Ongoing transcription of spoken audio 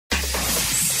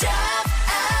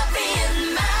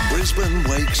Brisbane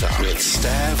Wakes Up with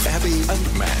Stav, Abby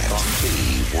and Matt on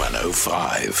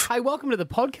B105. Hey, welcome to the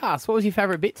podcast. What was your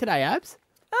favourite bit today, Abs?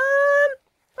 I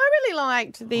really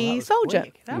liked the soldier.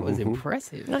 Quick. That was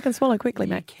impressive. I can swallow quickly,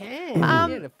 You mate. can.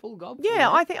 Get a full gob. Yeah,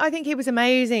 I think he was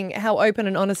amazing how open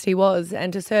and honest he was,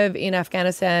 and to serve in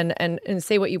Afghanistan and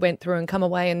see what you went through and come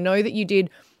away and know that you did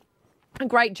a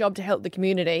great job to help the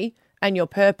community and your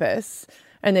purpose,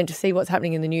 and then to see what's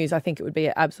happening in the news, I think it would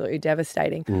be absolutely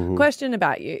devastating. Question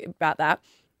about that.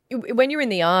 When you're in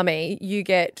the army, you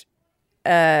get,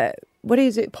 what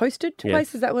is it, posted to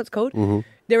place? Is that what it's called?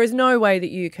 There is no way that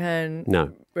you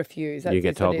can refuse. You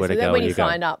get told where to go when and you you go.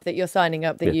 sign up, that you're signing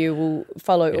up, that you will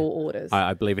follow all orders.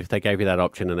 I believe if they gave you that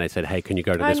option and they said, hey, can you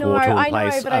go to I this know, war-torn I know,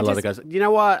 place, but a I lot of just- guys, you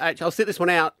know what, actually, I'll sit this one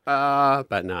out.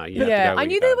 But no, you have to go I when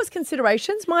knew you go. there was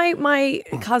considerations. My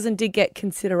cousin did get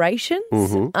considerations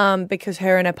because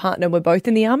her and her partner were both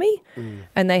in the army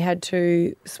and they had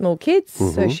two small kids.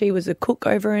 So she was a cook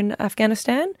over in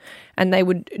Afghanistan and they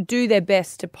would do their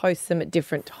best to post them at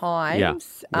different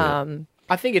times.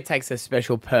 I think it takes a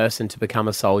special person to become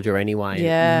a soldier anyway.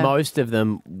 Yeah. Most of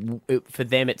them, for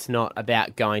them, it's not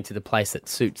about going to the place that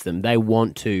suits them. They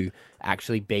want to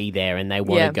actually be there and they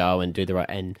want to go and do the right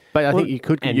and But I think you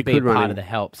could be run part in- of the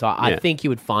help. So I think you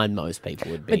would find most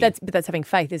people would be. But that's having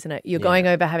faith, isn't it? You're going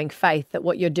over having faith that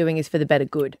what you're doing is for the better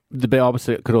good. The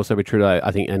opposite could also be true, though,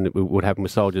 I think, and it would happen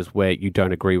with soldiers where you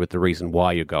don't agree with the reason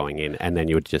why you're going in, and then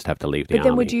you would just have to leave the But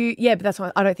then army. would you? Yeah, but that's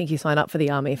why I don't think you sign up for the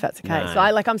army if that's the case. No. So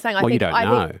I'm saying, I Well, you think, don't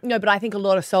know. No, but I think a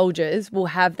lot of soldiers will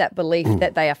have that belief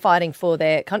that they are fighting for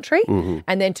their country,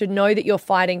 and then to know that you're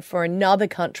fighting for another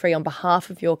country on behalf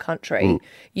of your country,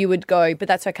 you would go, but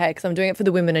that's okay because I'm doing it for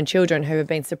the women and children who have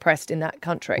been suppressed in that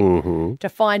country. To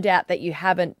find out that you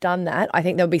haven't done that, I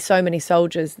think there'll be so many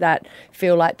soldiers that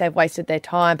feel like they've wasted their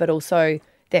time, but also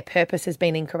their purpose has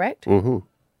been incorrect.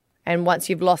 And once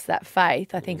you've lost that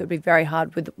faith, I think it would be very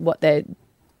hard with what they're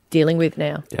dealing with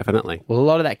now. Definitely. Well, a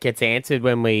lot of that gets answered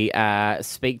when we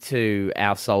speak to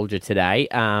our soldier today.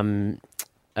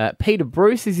 Peter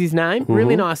Bruce is his name.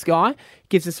 Really nice guy.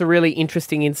 Gives us a really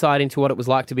interesting insight into what it was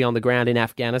like to be on the ground in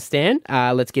Afghanistan.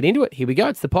 Let's get into it. Here we go.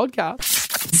 It's the podcast.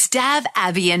 Stav,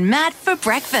 Abby and Matt for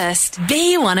breakfast.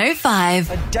 B105.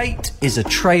 A date is a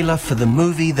trailer for the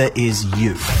movie that is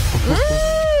you.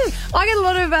 I get a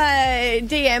lot of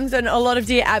DMs and a lot of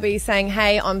Dear Abby saying,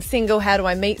 hey, I'm single, how do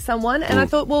I meet someone? And I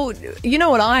thought, well, you know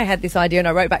what, I had this idea and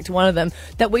I wrote back to one of them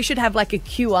that we should have like a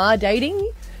QR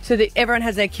dating so that everyone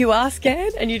has their QR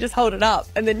scan and you just hold it up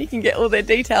and then you can get all their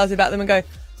details about them and go,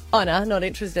 oh, no, not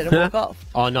interested, and walk off.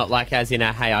 Oh, not like as in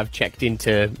hey, I've checked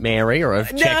into Mary or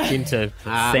I've checked into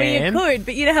Well, you Sam. could,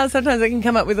 but you know how sometimes they can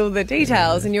come up with all the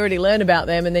details and you already learn about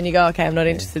them and then you go, okay, I'm not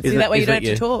interested. So that way you don't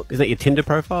have to talk. Is that your Tinder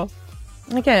profile?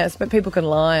 I guess, but people can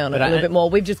lie on it But a little I- bit more.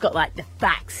 We've just got like the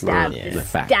facts, Stav, Yeah, the the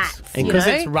facts. stats. And you because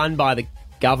know? it's run by the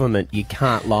government, you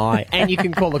can't lie. And you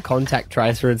can call a contact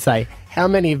tracer and say, how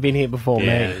many have been here before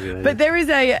me? But there is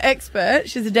a expert,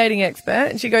 she's a dating expert,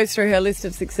 and she goes through her list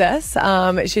of success.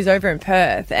 She's over in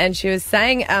Perth, and she was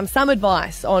saying some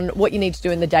advice on what you need to do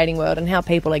in the dating world and how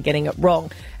people are getting it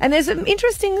wrong. And there's some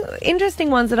interesting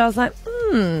ones that I was like,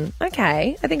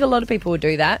 okay, I think a lot of people would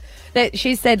do that. That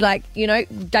she said, like, you know,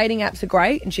 dating apps are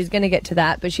great, and she's going to get to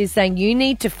that, but she's saying you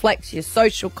need to flex your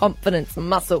social confidence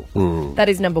muscle. That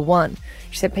is number one.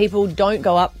 She said people don't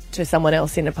go up to someone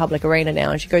else in a public arena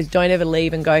now, and she goes, don't ever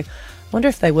leave and go, wonder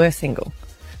if they were single.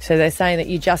 So they're saying that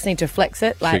you just need to flex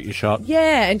it. Like, Shoot your shot.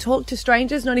 Yeah, and talk to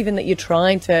strangers, not even that you're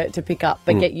trying to pick up,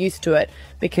 but get used to it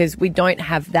because we don't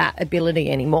have that ability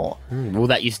anymore. Well,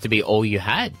 that used to be all you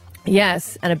had.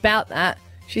 Yes, and about that,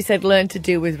 she said learn to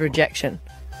deal with rejection.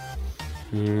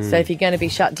 So if you're going to be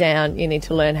shut down, you need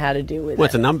to learn how to deal with Well, it.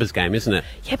 it's a numbers game, isn't it?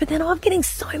 Yeah, but then I'm getting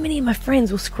so many of my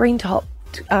friends will screenshot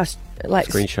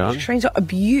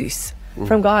abuse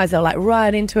from guys. They're like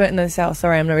right into it and they say, oh,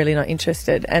 sorry, I'm really not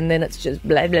interested. And then it's just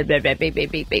blah, blah, blah, blah, beep,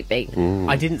 beep, beep, beep, beep.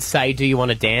 I didn't say, do you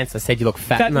want to dance? I said you look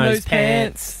fat in those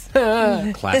pants.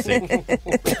 Classic.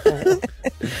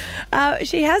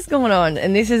 She has gone on,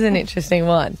 and this is an interesting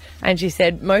one. And she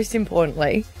said, most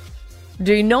importantly,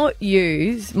 do not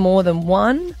use more than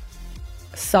one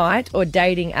site or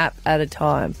dating app at a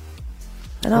time.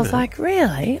 And I was like,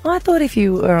 really? I thought if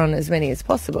you were on as many as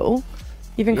possible,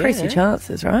 you've increased your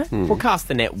chances, right? Well, cast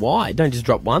the net wide. Don't just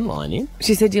drop one line in.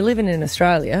 She said, you're living in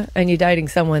Australia and you're dating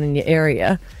someone in your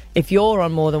area. If you're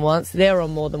on more than once, they're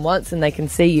on more than once and they can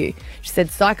see you. She said,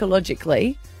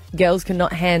 psychologically, girls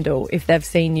cannot handle if they've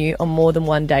seen you on more than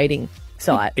one dating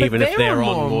site. Even if they're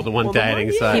on more than one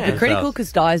dating site. Hypocritical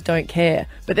because guys don't care.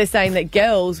 But they're saying that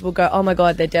girls will go, oh my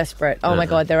God, they're desperate. Oh my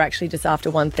God, they're actually just after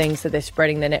one thing, so they're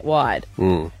spreading their net wide.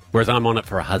 Whereas I'm on it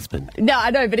for a husband. No, I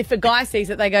know, but if a guy sees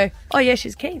it, they go, oh, yeah,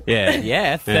 she's keen. Yeah.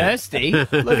 Yeah, thirsty.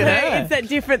 Look at her. It's a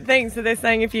different thing. So they're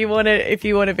saying if you want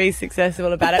to be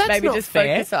successful about it, That's maybe not just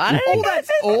fair. focus on it.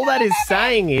 All that is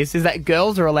saying is that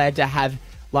girls are allowed to have,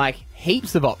 like,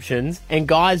 heaps of options and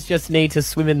guys just need to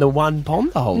swim in the one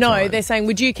pond the whole No, time. they're saying,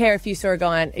 would you care if you saw a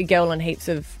girl on heaps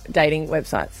of dating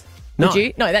websites? No. Would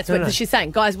you? No, that's what No. she's saying.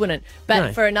 Guys wouldn't. But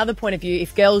No. for another point of view,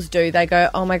 if girls do, they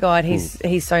go, oh my God, he's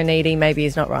so needy, maybe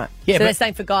he's not right. Yeah, so but- they're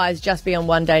saying for guys, just be on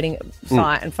one dating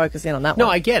site and focus in on that No,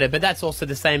 one. I get it, but that's also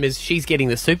the same as she's getting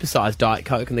the supersized Diet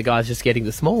Coke and the guy's just getting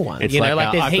the small one. It's you know,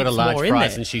 like, there's I've heaps got a large more in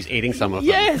price there. and she's eating some of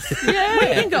Yes, You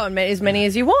yeah. can go on as many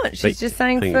as you want. She's But- just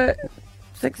saying thing- for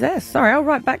success. Sorry, I'll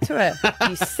write back to her.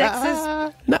 You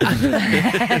sexist.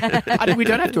 We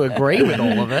don't have to agree with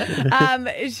all of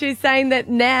it. She's saying that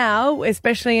now,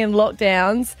 especially in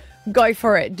lockdowns, go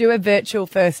for it. Do a virtual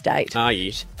first date. them.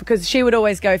 Yes. Because she would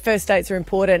always go, first dates are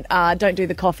important. Don't do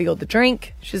the coffee or the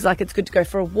drink. She's like, it's good to go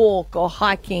for a walk or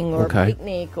hiking or Okay. a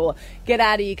picnic or get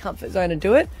out of your comfort zone and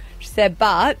do it. She said,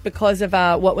 but because of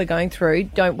what we're going through,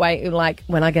 don't wait. Like,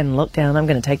 when I get in lockdown, I'm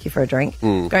going to take you for a drink.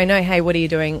 Go, no, hey, what are you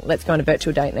doing? Let's go on a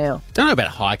virtual date now. Don't know about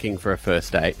hiking for a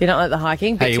first date. You don't like the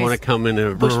hiking? Hey, you want to come in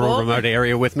a rural, Bushwalk? remote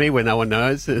area with me where no one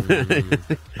knows? I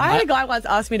had a guy once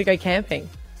ask me to go camping.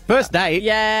 First date?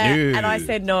 Yeah, No. and I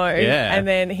said no. Yeah. And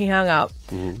then he hung up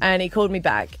and he called me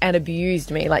back and abused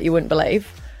me like you wouldn't believe.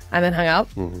 And then hung up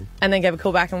and then gave a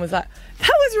call back and was like, that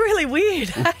was really weird.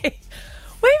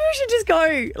 Hey, maybe we should just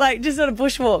go, like, just on a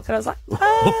bushwalk. And I was like,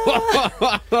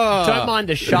 Don't mind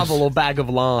a shovel or bag of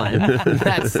lime.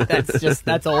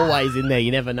 That's always in there.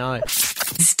 You never know.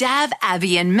 Stav,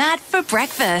 Abby, and Matt for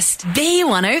breakfast.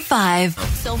 B105.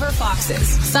 Silver foxes.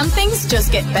 Some things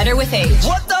just get better with age.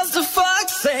 What does the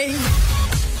fox say?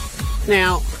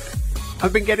 Now,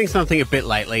 I've been getting something a bit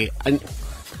lately, and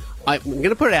I'm going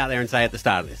to put it out there and say at the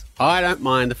start of this, I don't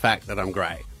mind the fact that I'm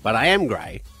grey, but I am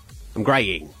grey. I'm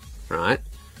greying, right?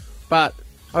 But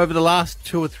over the last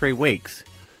 2 or 3 weeks,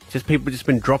 people just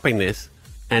been dropping this,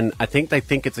 and I think they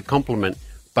think it's a compliment,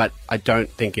 but I don't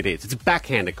think it is. It's a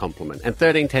backhanded compliment. And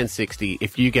 131060,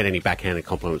 if you get any backhanded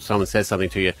compliments, someone says something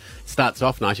to you, it starts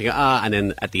off nice, you go, and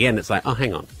then at the end it's like, oh,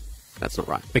 hang on, that's not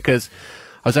right. Because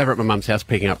I was over at my mum's house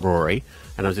picking up Rory,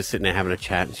 and I was just sitting there having a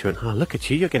chat, and she went, oh, look at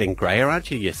you, you're getting greyer,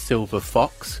 aren't you, you silver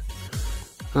fox?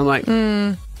 And I'm like,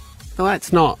 no,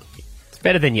 that's not.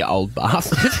 Better than your old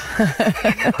bastard.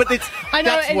 But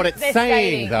that's what it's they're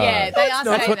saying, though. Yeah, they are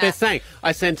That's saying what they're that. saying.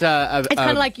 I sent a It's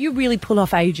kind of like you really pull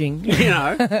off aging. you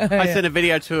know, I sent a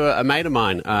video to a mate of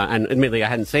mine, and admittedly I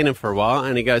hadn't seen him for a while,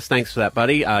 and he goes, thanks for that,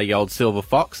 buddy, you old silver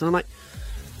fox. And I'm like,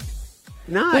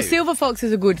 no. Well, silver fox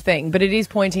is a good thing, but it is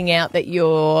pointing out that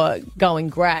you're going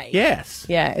grey. Yes.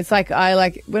 Yeah, it's like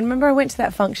remember I went to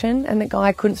that function and the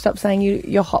guy couldn't stop saying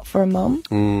you're hot for a mum?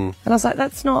 And I was like,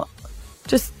 that's not,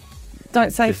 just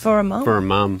don't say for a mum. For a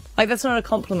mum. Like, that's not a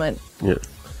compliment. Yeah.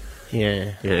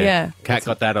 Yeah. Yeah. Kat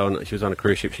got that on. She was on a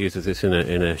cruise ship. She uses this in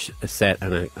a set,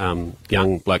 and a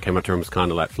young bloke came up to her and was kind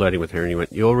of like flirting with her, and he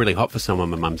went, "You're really hot for someone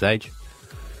my mum's age."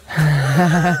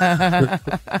 And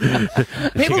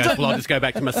she goes, "Well, I'll just go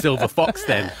back to my silver fox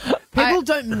then." People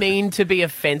don't mean to be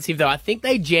offensive, though. I think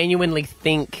they genuinely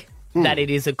think that it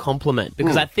is a compliment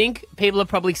because I think people are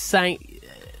probably saying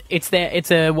it's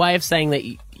a way of saying that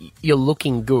you're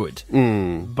looking good,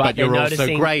 But they're you're also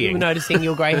noticing, greying. noticing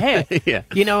your grey hair. Yeah.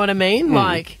 You know what I mean?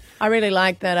 Like, I really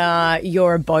like that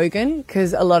you're a bogan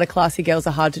because a lot of classy girls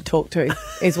are hard to talk to,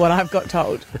 is what I've got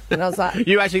told. And I was like,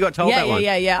 You actually got told that one.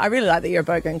 yeah. I really like that you're a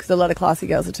bogan because a lot of classy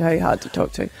girls are too hard to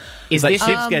talk to. is Like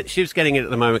this Shiv's getting it at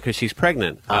the moment because she's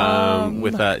pregnant.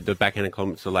 With the backhanded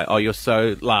comments are like, "Oh, you're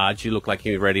so large, you look like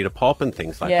you're ready to pop," and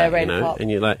things like Yeah, that. ready You to know, pop.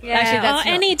 and you're like, Actually, that's not-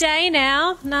 any day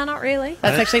now. No, not really.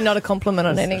 That's actually not a compliment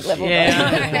on any level.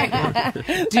 Yeah.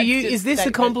 Is this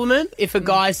a compliment if a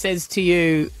guy says to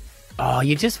you, "Oh,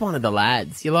 you're just one of the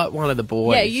lads. You're like one of the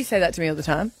boys." Yeah, you say that to me all the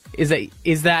time. Is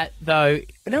that though?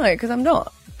 No, because I'm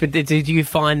not. But did you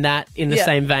find that in the Yeah.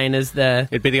 same vein as the?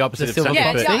 it'd be the opposite The of silver something.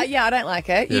 fox but- thing? Yeah, I don't like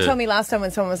it. You Yeah. told me last time when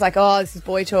someone was like, "Oh, this is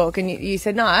boy talk," and you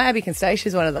said, "No, Abby can stay.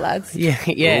 She's one of the lads." Yeah.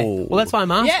 Ooh. Well, that's why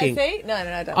I'm Yeah, asking. see? No,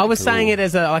 I don't. I was saying it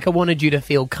as I wanted you to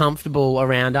feel comfortable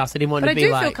around us. I didn't want but to I be do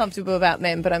like, feel comfortable about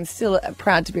men, but I'm still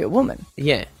proud to be a woman.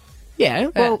 yeah.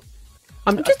 Well,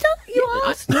 I'm just you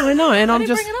asked. No, I know, and I'm didn't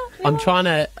just bring it up. You I'm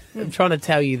asked. trying to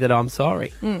tell you that I'm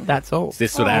sorry. That's all. It's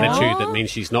this sort of attitude that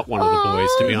means she's not one of the boys,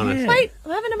 to be honest. Wait,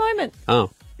 I'm having a moment. Oh.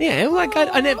 Yeah, like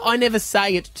I never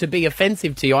say it to be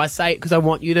offensive to you. I say it because I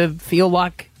want you to feel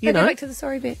like you Go know. back to the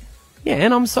sorry bit. Yeah,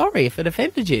 and I'm sorry if it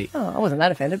offended you. Oh, I wasn't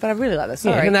that offended, but I really like that.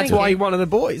 Sorry. Yeah, and that's Thank why you. you're one of the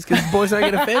boys, because boys don't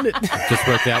get offended. Just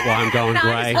worked out why I'm going No,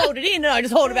 I grey. just hold it in. No, I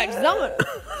just hold it back to someone.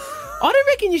 I don't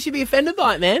reckon you should be offended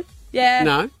by it, man. Yeah.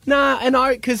 No? Nah, and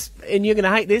you're going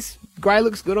to hate this, grey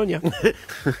looks good on you.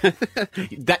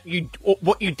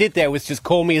 What you did there was just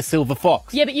call me a silver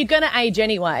fox. Yeah, but you're going to age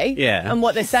anyway. Yeah. And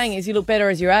what they're saying is you look better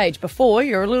as you age. Before,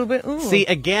 you're a little bit... See,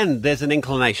 again, there's an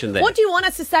inclination there. What do you want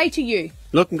us to say to you?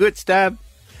 Looking good, Stab.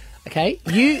 Okay,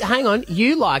 hang on.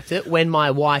 You liked it when my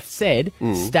wife said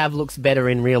Stav looks better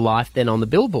in real life than on the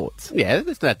billboards. Yeah,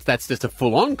 that's just a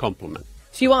full-on compliment.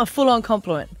 So you want a full-on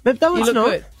compliment? But no, You it's look not.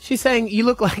 good. She's saying you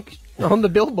look like on the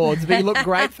billboards, but you look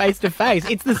great face to face.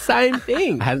 It's the same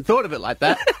thing. I hadn't thought of it like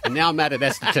that, and now I'm mad at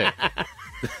Esther too.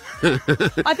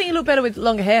 I think you look better with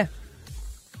longer hair.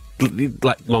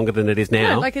 Like longer than it is now.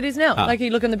 Yeah, like it is now. Oh. Like you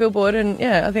look on the billboard and,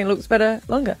 yeah, I think it looks better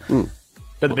longer.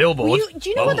 But the billboards. Do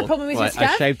you know what the problem is Well, with I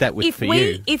Stav? shaved that with for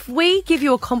you. If we give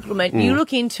you a compliment, you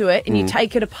look into it and you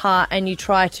take it apart and you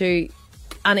try to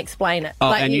unexplain it. Oh,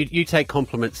 Like and you take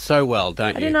compliments so well, don't I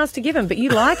you? didn't ask to give them, but you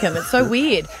like them. It's so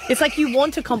weird. It's like you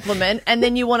want a compliment and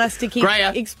then you want us to keep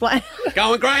Greyer. explain.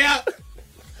 Going grey up.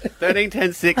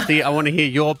 131060. I want to hear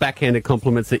your backhanded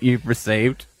compliments that you've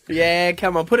received. Yeah,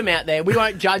 come on, put them out there. We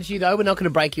won't judge you, though. We're not going to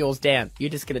break yours down. You're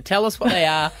just going to tell us what they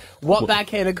are, what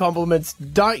backhanded compliments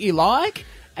don't you like,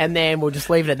 and then we'll just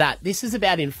leave it at that. This is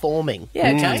about informing.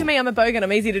 Yeah, talk to me. I'm a bogan.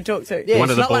 I'm easy to talk to. Yeah, One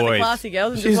of It's the not like boys. the classy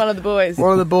girls. It's just one of the boys.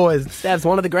 One of the boys. Stav's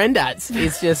one of the granddads.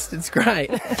 It's great.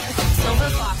 Silver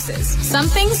foxes. Some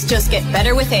things just get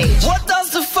better with age. What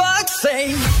does the fox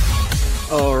say?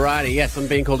 Alrighty, yes, I'm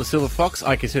being called a silver fox.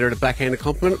 I consider it a backhanded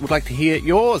compliment. Would like to hear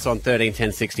yours on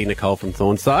 131060. Nicole from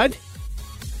Thornside.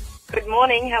 Good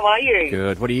morning, how are you?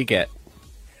 Good. What do you get?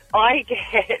 I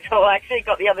actually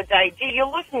got the other day, gee, you're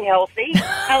looking healthy.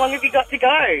 How long have you got to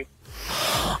go?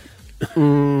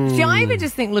 See, I even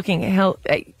just think looking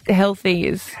healthy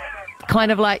is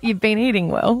kind of like you've been eating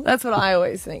well. That's what I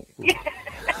always think.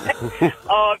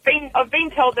 Oh, I've been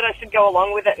told that I should go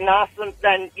along with it and ask them,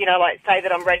 and like say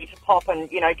that I'm ready to pop, and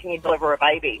can you deliver a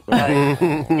baby? So, yeah.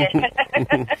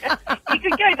 You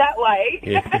could go that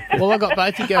way. Well, I've got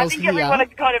both you I girls think here. everyone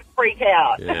would kind of freak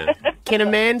out. Yeah. Can a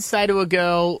man say to a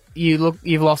girl,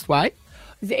 you've lost weight?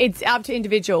 It's up to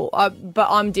individual, but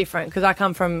I'm different because I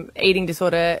come from eating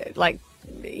disorder,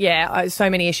 so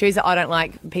many issues that I don't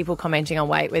like people commenting on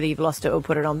weight, whether you've lost it or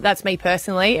put it on. That's me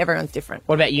personally. Everyone's different.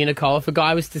 What about you, Nicole? If a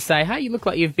guy was to say, hey, you look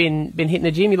like you've been hitting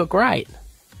the gym, you look great.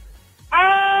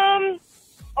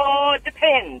 It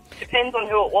depends. Depends on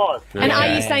who it was. And are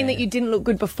you saying that you didn't look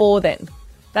good before then?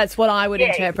 That's what I would Yeah,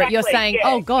 interpret. You're exactly. saying,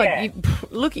 Yeah, oh, God, yeah.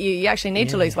 look at you. You actually need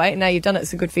to lose weight, and now you've done it,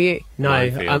 so good for you. No, I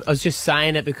Minefield. was just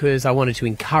saying it because I wanted to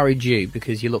encourage you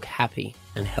because you look happy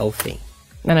and healthy.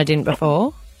 And I didn't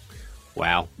before.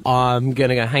 Wow. I'm going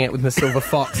to go hang out with my silver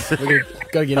fox. We're going to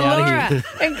go get out of here.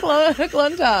 Laura and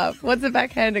Clontarf, what's a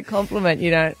backhanded compliment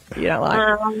you don't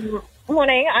like?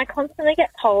 Morning. I constantly get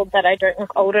told that I don't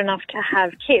look old enough to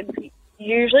have kids.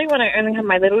 Usually when I only have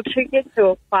my little two kids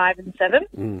who are 5 and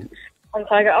 7. And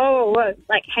so I go,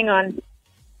 hang on.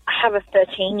 I have a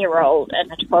 13-year-old and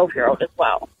a 12-year-old as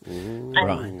well.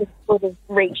 And it's sort of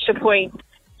reached a point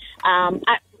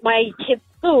at my kids'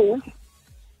 school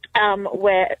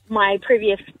where my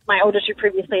oldest who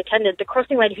previously attended, the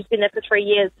crossing lady who's been there for 3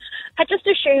 years, had just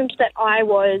assumed that I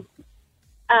was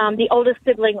the oldest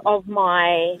sibling of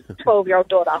my 12-year-old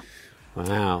daughter.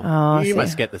 Wow. Oh, you see.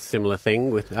 must get the similar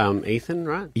thing with Ethan,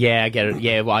 right? Yeah, I get it.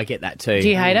 Yeah, well, I get that too. Do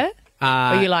you hate it?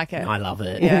 Or you like it? I love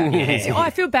it. Yeah. I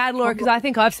feel bad, Laura, because I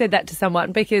think I've said that to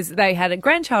someone because they had a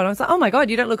grandchild. I was like, oh, my God,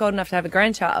 you don't look old enough to have a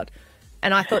grandchild.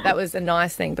 And I thought that was a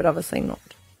nice thing, but obviously not.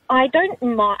 I don't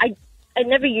mind. I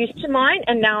never used to mind,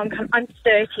 and now I'm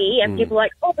 30, and people are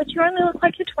like, oh, but you only look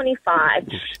like you're 25.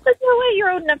 There's no way you're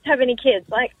old enough to have any kids.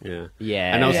 Like, Yeah.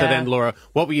 Yeah. And also Yeah. then, Laura,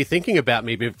 what were you thinking about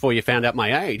me before you found out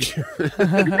my age?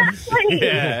 exactly.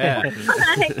 yeah.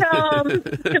 Concerning.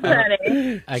 She must have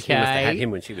had Okay.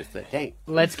 him when she was 13.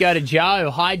 Let's go to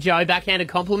Joe. Hi, Joe. Backhanded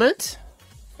compliment.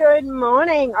 Good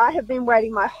morning. I have been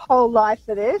waiting my whole life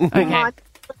for this. My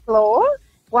law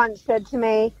once said to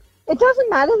me, it doesn't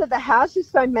matter that the house is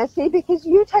so messy because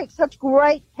you take such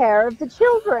great care of the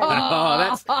children.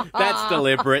 Oh, that's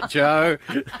deliberate, Joe.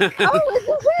 Oh, isn't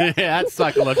it? Yeah, that's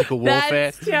psychological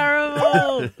warfare. That's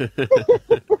terrible.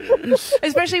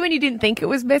 Especially when you didn't think it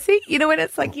was messy. You know, when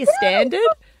it's like your standard.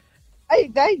 I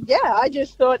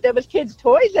just thought there was kids'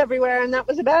 toys everywhere and that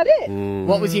was about it.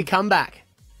 What was your comeback?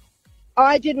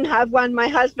 I didn't have one. My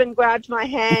husband grabbed my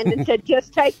hand and said,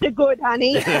 just take the good,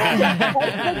 honey.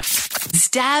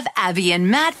 Stav, Abby and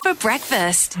Matt for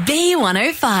breakfast.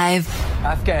 B105.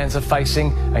 Afghans are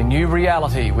facing a new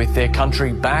reality with their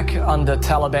country back under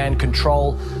Taliban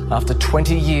control after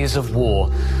 20 years of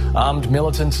war. Armed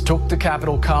militants took the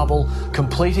capital, Kabul,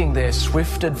 completing their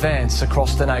swift advance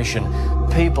across the nation.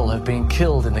 People have been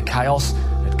killed in the chaos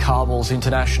at Kabul's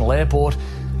international airport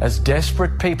as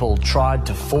desperate people tried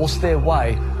to force their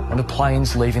way onto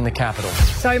planes leaving the capital.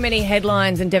 So many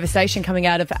headlines and devastation coming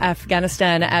out of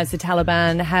Afghanistan as the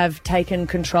Taliban have taken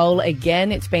control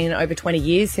again. It's been over 20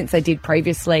 years since they did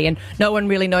previously, and no one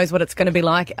really knows what it's going to be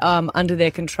like under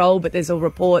their control, but there's all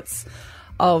reports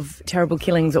of terrible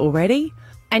killings already.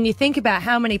 And you think about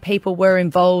how many people were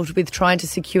involved with trying to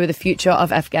secure the future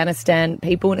of Afghanistan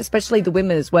people, and especially the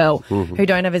women as well, who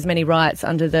don't have as many rights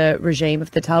under the regime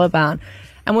of the Taliban.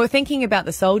 And we're thinking about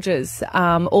the soldiers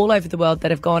all over the world that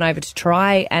have gone over to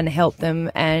try and help them,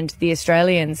 and the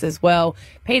Australians as well.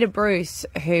 Peter Bruce,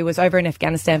 who was over in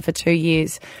Afghanistan for 2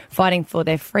 years fighting for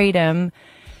their freedom.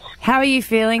 How are you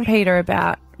feeling, Peter,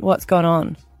 about what's gone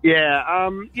on? Yeah,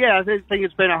 I think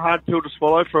it's been a hard pill to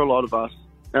swallow for a lot of us.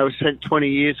 We spent 20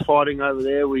 years fighting over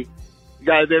there. We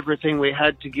gave everything we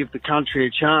had to give the country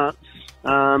a chance.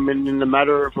 And in the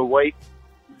matter of a week,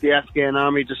 the Afghan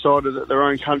army decided that their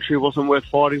own country wasn't worth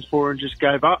fighting for and just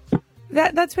gave up.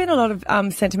 That's been a lot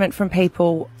of sentiment from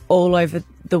people all over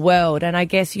the world. And I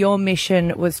guess your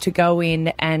mission was to go in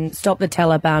and stop the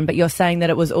Taliban, but you're saying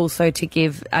that it was also to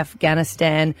give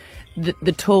Afghanistan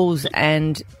the tools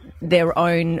and their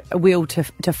own will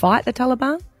to fight the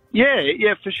Taliban?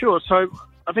 Yeah, for sure. So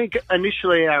I think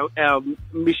initially our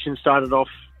mission started off,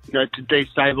 to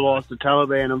destabilise the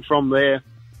Taliban, and from there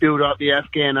build up the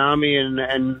Afghan army and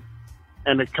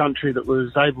a country that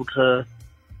was able to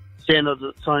stand on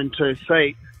its own 2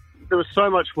 feet. There was so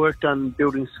much work done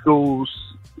building schools,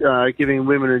 giving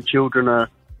women and children a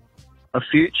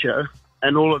future,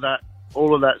 and all of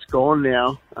that's gone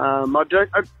now. I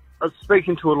was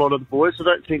speaking to a lot of the boys. I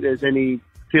don't think there's any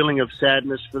feeling of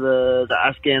sadness for the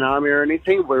Afghan army or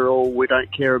anything. We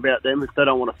don't care about them. If they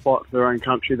don't want to fight for their own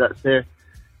country, that's their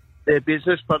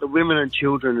business. But the women and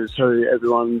children is who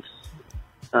everyone's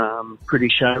pretty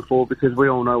shameful, because we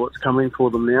all know what's coming for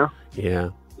them now. Yeah.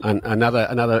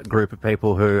 Another group of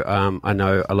people who I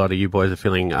know a lot of you boys are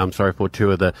feeling sorry for, too,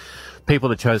 are the people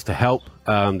that chose to help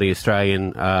the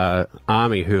Australian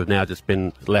army, who have now just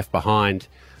been left behind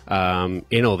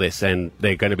in all this, and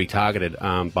they're going to be targeted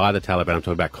by the Taliban. I'm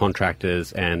talking about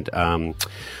contractors and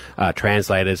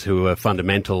translators who are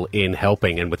fundamental in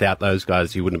helping, and without those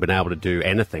guys you wouldn't have been able to do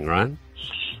anything, right?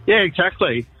 Yeah,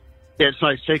 exactly. Yeah, it's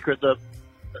no secret that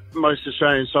most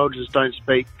Australian soldiers don't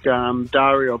speak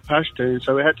Dari or Pashtun,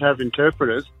 so we had to have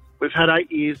interpreters. We've had 8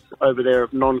 years over there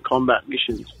of non-combat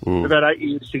missions. We've had 8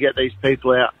 years to get these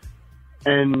people out.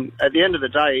 And at the end of the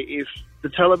day, if the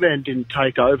Taliban didn't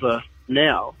take over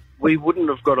now, we wouldn't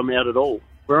have got them out at all.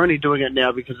 We're only doing it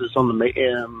now because it's on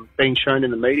the being shown in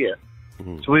the media.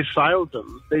 So we've failed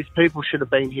them. These people should have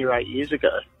been here 8 years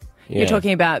ago. Yeah. You're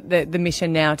talking about the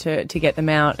mission now to get them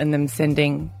out and them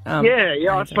sending... Yeah.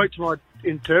 I spoke to my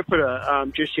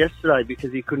interpreter just yesterday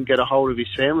because he couldn't get a hold of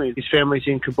his family. His family's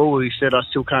in Kabul. He said, I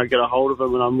still can't get a hold of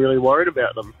them, and I'm really worried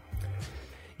about them.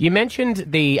 You mentioned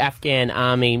the Afghan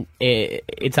army.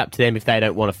 It's up to them if they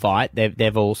don't want to fight.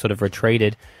 They've all sort of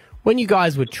retreated. When you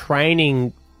guys were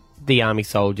training the army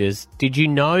soldiers, did you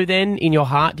know then in your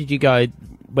heart, did you go,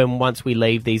 once we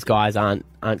leave, these guys aren't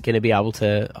going to be able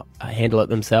to handle it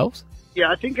themselves? Yeah,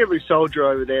 I think every soldier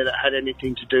over there that had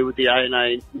anything to do with the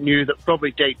ANA knew that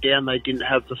probably deep down they didn't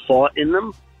have the fight in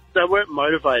them. They weren't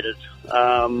motivated.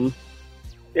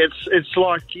 It's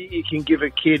like you can give a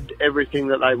kid everything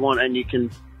that they want and you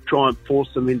can try and force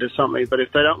them into something, but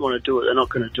if they don't want to do it, they're not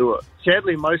going to do it.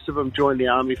 Sadly, most of them joined the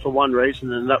army for one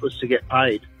reason, and that was to get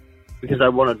paid, because they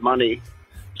wanted money.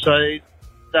 So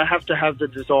they have to have the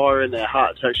desire in their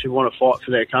heart to actually want to fight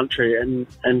for their country,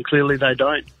 and clearly they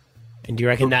don't. And do you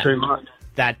reckon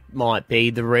that might be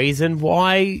the reason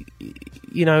why,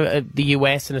 the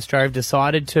US and Australia have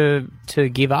decided to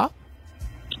give up?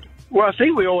 Well, I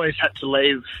think we always had to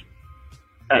leave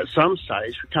at some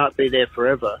stage. We can't be there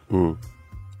forever.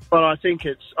 But I think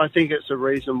it's a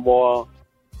reason why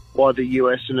the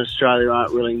US and Australia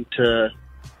aren't willing to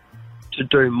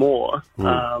do more.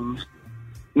 I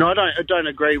don't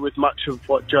agree with much of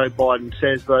what Joe Biden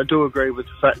says, but I do agree with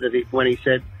the fact that when he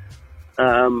said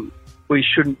we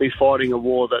shouldn't be fighting a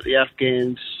war that the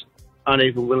Afghans aren't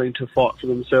even willing to fight for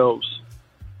themselves.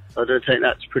 I do think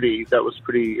that was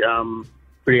pretty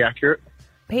accurate.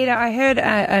 Peter, I heard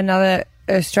another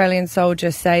Australian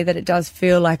soldier say that it does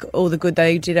feel like all the good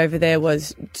they did over there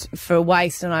was for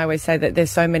waste, and I always say that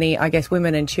there's so many, I guess,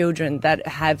 women and children that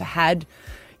have had,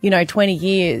 20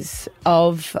 years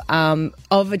of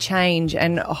a change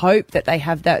and hope that they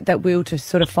have that will to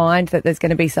sort of find that there's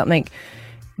going to be something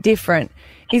different.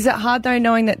 Is it hard, though,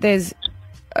 knowing that there's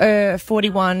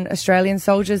 41 Australian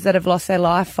soldiers that have lost their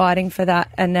life fighting for that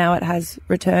and now it has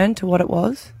returned to what it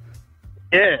was?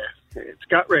 Yeah, it's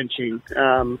gut-wrenching.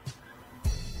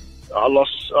 I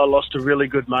lost a really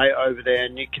good mate over there,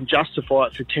 and you can justify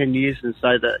it for 10 years and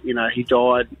say that, he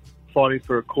died fighting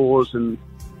for a cause, and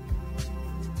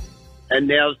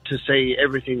now to see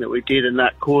everything that we did and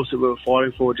that cause that we were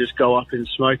fighting for just go up in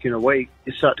smoke in a week,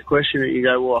 you start to question it. You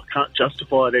go, well, I can't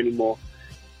justify it anymore.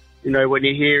 When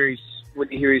you hear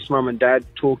his mum and dad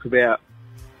talk about,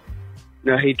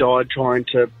 he died trying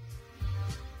to,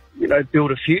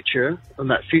 build a future,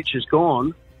 and that future's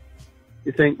gone,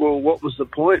 you think, well, what was the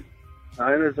point?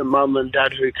 There's a mum and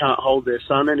dad who can't hold their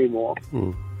son anymore.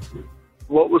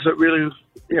 What was it really?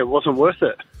 It wasn't worth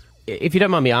it. If you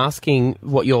don't mind me asking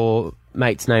what your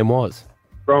mate's name was.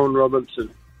 Rowan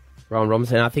Robinson. Rowan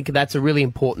Robinson. I think that's a really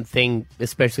important thing,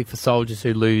 especially for soldiers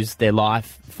who lose their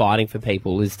life fighting for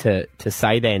people, is to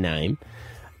say their name.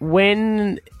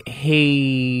 When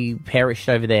he perished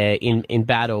over there in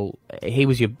battle,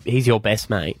 he's your best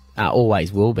mate,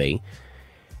 always will be.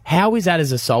 How is that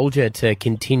as a soldier to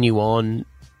continue on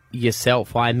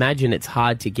yourself? I imagine it's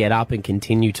hard to get up and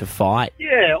continue to fight.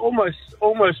 Yeah, almost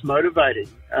motivating.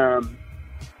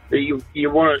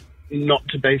 You want it not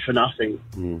to be for nothing.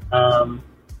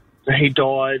 He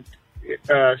died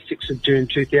 6th of June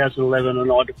 2011,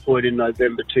 and I deployed in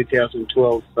November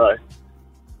 2012. So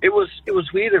it was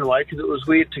weird in a way, because it was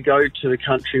weird to go to the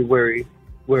country where he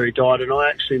died. And I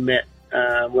actually met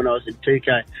when I was in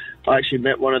TK. I actually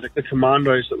met one of the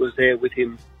commandos that was there with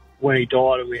him when he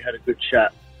died, and we had a good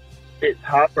chat. It's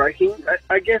heartbreaking.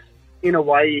 I guess, in a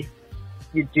way,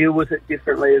 you deal with it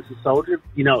differently as a soldier.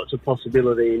 It's a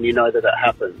possibility, and that it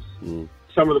happens.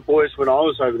 Some of the boys, when I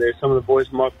was over there, some of the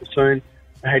boys in my platoon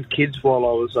had kids while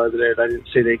I was over there. They didn't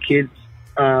see their kids.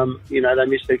 They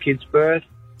missed their kids' birth.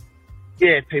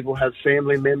 Yeah, people have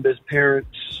family members,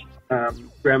 parents,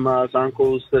 grandmas,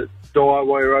 uncles that die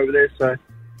while you're over there. So,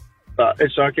 but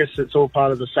I guess it's all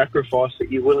part of the sacrifice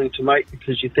that you're willing to make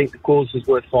because you think the cause is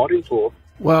worth fighting for.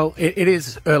 Well, it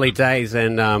is early days,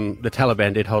 and the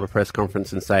Taliban did hold a press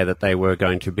conference and say that they were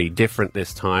going to be different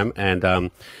this time,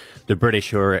 and the British,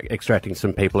 who are extracting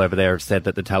some people over there, have said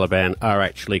that the Taliban are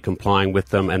actually complying with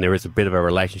them, and there is a bit of a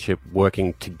relationship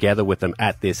working together with them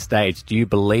at this stage. Do you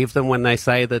believe them when they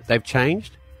say that they've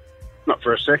changed? Not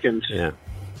for a second. Yeah.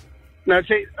 No,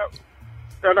 see,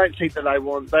 I don't think that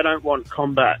they don't want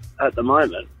combat at the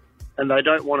moment, and they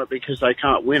don't want it because they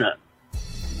can't win it.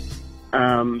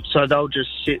 So they'll just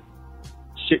sit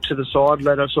to the side,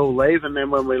 let us all leave, and then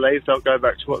when we leave, they'll go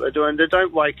back to what they're doing. They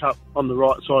don't wake up on the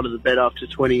right side of the bed after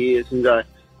 20 years and go,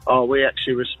 oh, we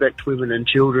actually respect women and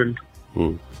children.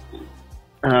 Now,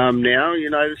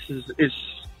 this is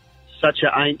such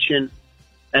an ancient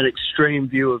and extreme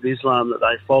view of Islam that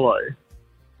they follow.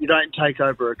 You don't take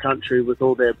over a country with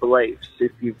all their beliefs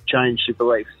if you've changed your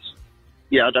beliefs.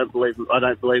 Yeah, I don't believe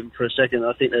them for a second.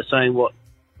 I think they're saying what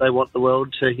they want the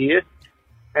world to hear.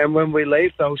 And when we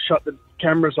leave, they'll shut the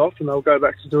cameras off and they'll go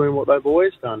back to doing what they've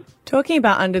always done. Talking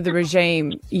about under the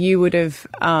regime, you would have,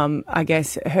 I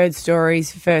guess, heard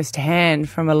stories firsthand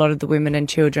from a lot of the women and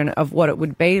children of what it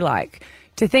would be like.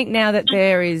 To think now that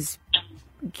there is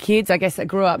kids, I guess, that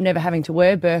grew up never having to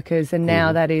wear burqas, and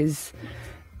now that is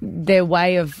their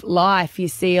way of life. You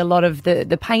see a lot of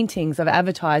the paintings of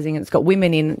advertising, and it's got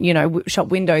women in, shop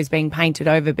windows being painted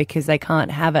over because they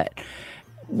can't have it.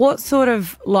 What sort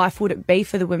of life would it be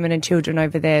for the women and children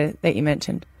over there that you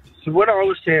mentioned? So when I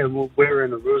was there, we're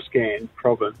in Afghanistan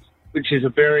province, which is a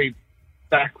very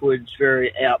backwards,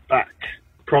 very outback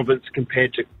province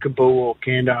compared to Kabul or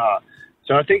Kandahar.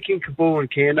 So I think in Kabul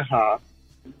and Kandahar,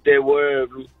 there were,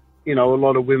 a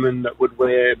lot of women that would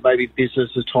wear maybe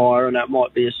business attire, and that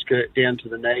might be a skirt down to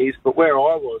the knees. But where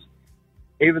I was,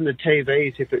 even the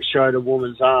TVs, if it showed a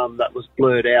woman's arm, that was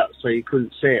blurred out, so you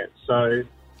couldn't see it. So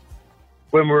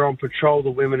when we were on patrol, the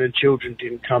women and children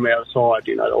didn't come outside.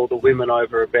 All the women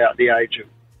over about the age of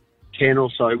 10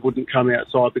 or so wouldn't come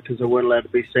outside because they weren't allowed to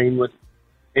be seen with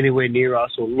anywhere near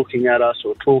us or looking at us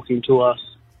or talking to us.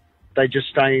 They just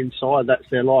stay inside. That's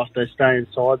their life. They stay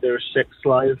inside. They're a sex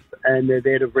slave, and they're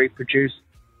there to reproduce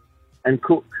and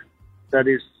cook. That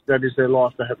is their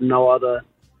life. They have no other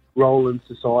role in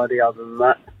society other than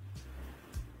that.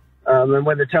 And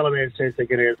when the Taliban says they're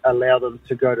going to allow them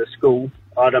to go to school,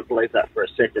 I don't believe that for a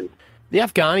second. The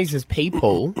Afghanis as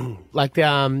people,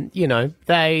 I'm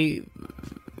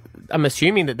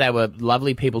assuming that they were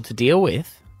lovely people to deal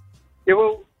with. Yeah,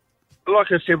 well,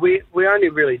 like I said, we only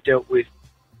really dealt with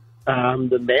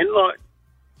the men. Like,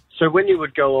 so when you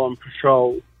would go on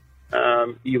patrol,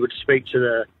 you would speak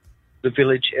to the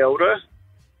village elder.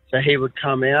 So he would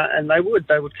come out, and they would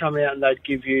come out and they'd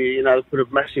give you, put a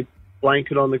massive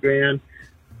blanket on the ground,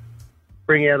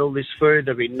 bring out all this food.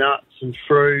 There'd be nuts and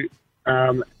fruit,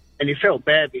 and you felt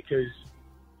bad because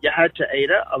you had to eat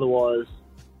it, otherwise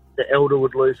the elder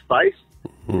would lose face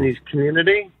in his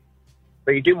community.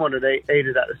 But you didn't want to eat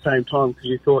it at the same time because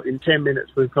you thought in 10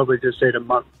 minutes we'd probably just eat a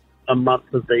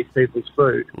month of these people's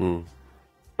food.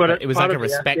 But it was like a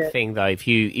respect thing, though. If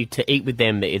you to eat with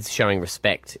them, it's showing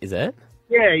respect, is it?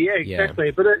 Yeah, exactly.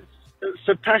 Yeah. But it's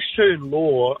a Pashtun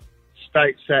law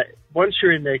states that once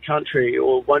you're in their country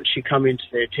or once you come into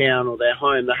their town or their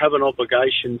home, they have an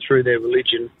obligation through their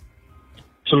religion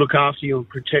to look after you and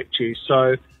protect you.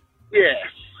 So, yeah,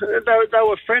 they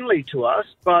were friendly to us,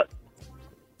 but,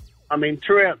 I mean,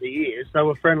 throughout the years, they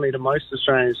were friendly to most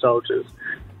Australian soldiers.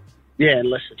 Yeah,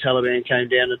 unless the Taliban came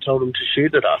down and told them to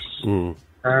shoot at us.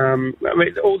 I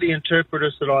mean, all the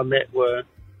interpreters that I met were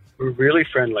really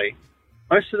friendly.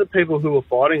 Most of the people who were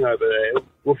fighting over there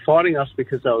were fighting us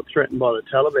because they were threatened by the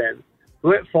Taliban. They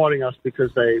weren't fighting us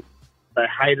because they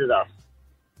hated us.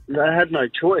 They had no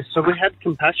choice. So we had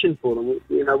compassion for them.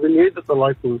 We knew that the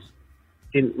locals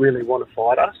didn't really want to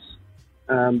fight us.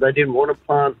 They didn't want to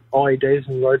plant IEDs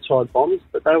and roadside bombs,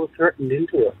 but they were threatened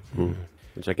into it.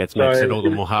 Which I guess makes it all the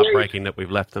more heartbreaking that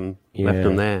we've left them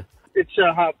there. It's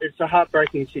a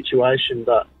heartbreaking situation,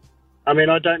 but I mean,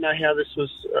 I don't know how this was,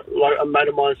 like a mate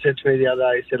of mine said to me the other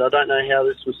day, he said, I don't know how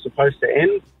this was supposed to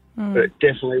end, but it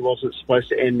definitely wasn't supposed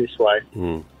to end this way.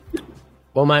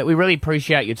 Well, mate, we really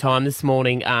appreciate your time this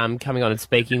morning, coming on and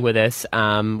speaking with us.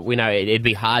 We know it'd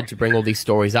be hard to bring all these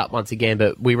stories up once again,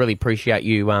 but we really appreciate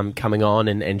you coming on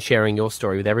and sharing your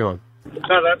story with everyone.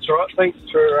 No, that's right. Thanks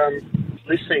for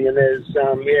listening. And there's a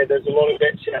lot of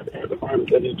vets out there at the moment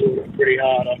that are doing it pretty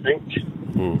hard, I think.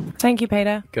 Thank you,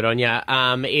 Peter. Good on you.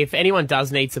 If anyone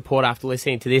does need support after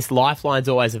listening to this, Lifeline's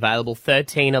always available,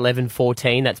 13 11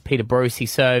 14. That's Peter Bruce. He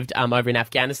served over in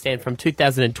Afghanistan from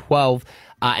 2012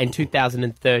 and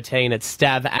 2013. It's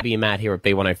Stav, Abby and Matt here at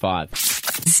B105.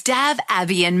 Stav,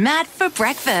 Abby and Matt for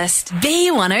breakfast.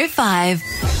 B105.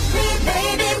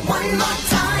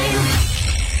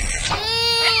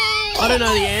 I don't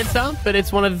know the answer, but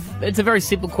it's a very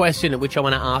simple question at which I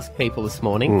want to ask people this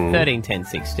morning. 13 10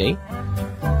 60.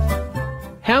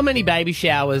 How many baby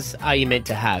showers are you meant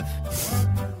to have?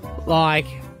 Like,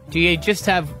 do you just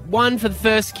have one for the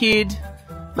first kid,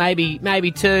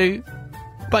 maybe two,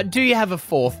 but do you have a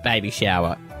fourth baby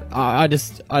shower? I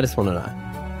just want to know,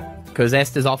 because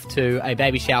Esther's off to a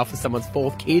baby shower for someone's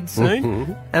fourth kid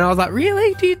soon, and I was like,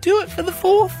 really? Do you do it for the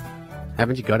fourth?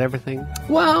 Haven't you got everything?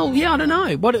 Well, yeah, I don't know.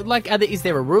 Is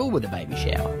there a rule with a baby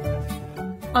shower?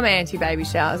 I'm anti-baby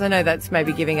showers. I know that's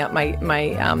maybe giving up my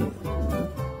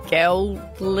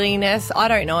girliness. I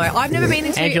don't know. I've never been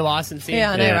into... And your licensing.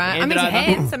 Yeah, I know, right? I'm into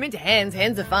hands. I'm into hands.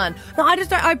 Hands are fun. No,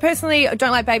 I personally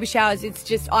don't like baby showers. It's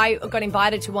just I got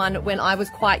invited to one when I was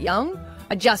quite young.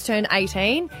 I just turned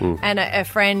 18 and a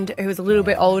friend who was a little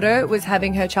bit older was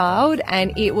having her child,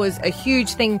 and it was a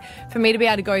huge thing for me to be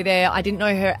able to go there. I didn't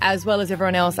know her as well as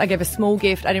everyone else. I gave a small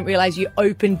gift. I didn't realise you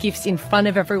open gifts in front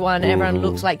of everyone and everyone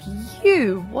looks like,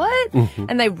 you, what?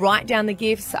 And they write down the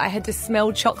gifts. I had to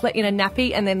smell chocolate in a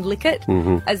nappy and then lick it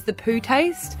as the poo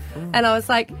taste. And I was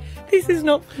like, this is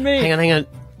not for me. Hang on.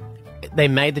 They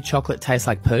made the chocolate taste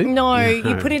like poo? No,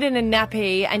 you put it in a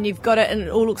nappy and you've got it and it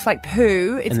all looks like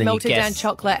poo. It's melted down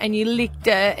chocolate and you licked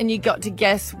it and you got to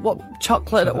guess what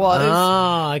chocolate it was.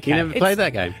 Oh, okay. You never played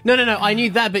that game? No, I knew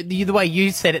that, but the way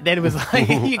you said it then, it was like,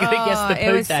 you got to guess the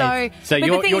poo taste. So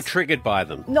you're triggered by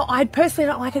them? No, I personally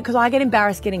don't like it because I get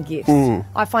embarrassed getting gifts.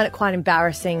 I find it quite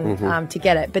embarrassing to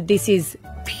get it, but this is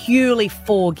purely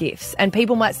for gifts. And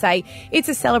people might say, it's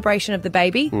a celebration of the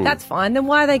baby. That's fine. Then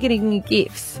why are they getting you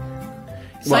gifts?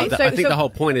 Well, I think the whole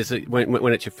point is that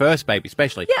when it's your first baby,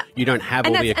 especially, you don't have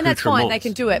all the accoutrements. And that's fine, they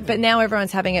can do it. But now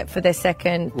everyone's having it for their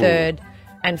second, third,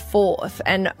 and fourth.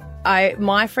 And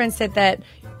my friend said that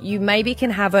you maybe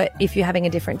can have it if you're having a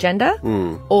different gender,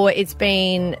 or it's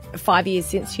been 5 years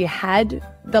since you had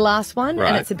the last one,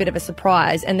 and it's a bit of a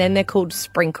surprise. And then they're called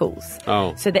sprinkles.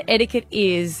 Oh. So the etiquette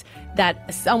is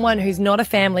that someone who's not a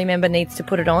family member needs to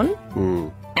put it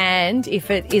on. And if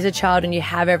it is a child and you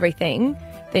have everything,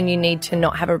 then you need to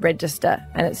not have a register.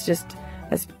 And it's just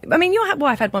I mean, your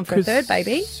wife had one for a third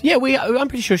baby. Yeah, I'm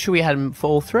pretty sure we had them for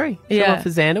all three. So Yeah. one for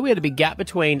Xander. We had a big gap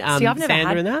between See, I've never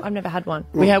Xander and that. I've never had one.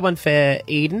 We had one for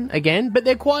Eden again, but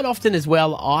they're quite often as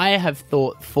well, I have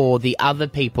thought, for the other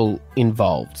people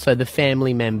involved. So the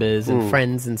family members and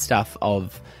friends and stuff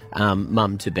of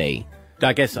mum-to-be.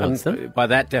 I guess by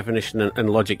that definition and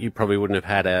logic, you probably wouldn't have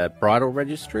had a bridal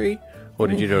registry. Or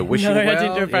did you do a wishing well? No, I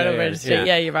didn't do a bridal registry.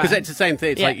 Yeah, you're right. Because it's the same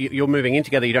thing. It's like you're moving in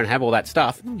together, you don't have all that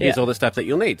stuff. Here's all the stuff that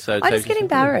you'll need. So I just get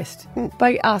embarrassed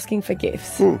by asking for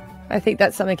gifts. I think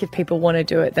that's something, if people want to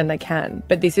do it, then they can.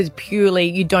 But this is purely,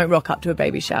 you don't rock up to a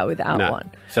baby shower without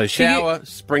one. So shower,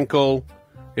 sprinkle.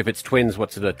 If it's twins,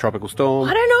 what's it, a tropical storm?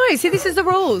 I don't know. See, this is the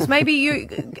rules. Maybe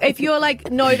if you're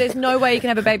like, no, there's no way you can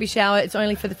have a baby shower, it's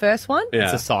only for the first one. Yeah.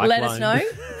 It's a cyclone. Let us know.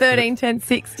 13 10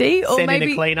 60. Or Send maybe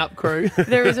in a clean-up crew.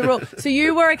 there is a rule. So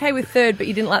you were okay with third, but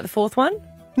you didn't like the fourth one?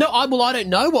 No, I don't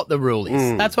know what the rule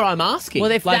is. That's what I'm asking.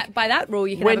 Well, if by that rule,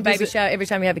 you can have a baby shower every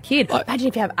time you have a kid. Imagine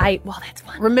if you have 8. Well, that's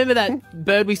fun. Remember that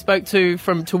bird we spoke to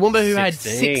from Toowoomba who had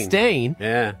 16?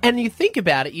 Yeah. And you think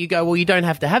about it, you go, well, you don't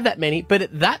have to have that many. But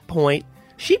at that point,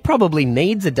 she probably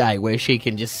needs a day where she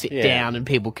can just sit down and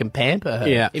people can pamper her.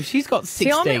 Yeah. If she's got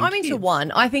 16 See, I'm into kids.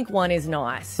 one. I think one is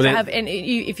nice. Well,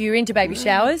 if you're into baby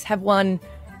showers, have one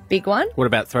big one. What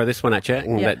about throw this one at you?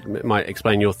 And that might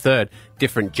explain your third.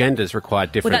 Different genders require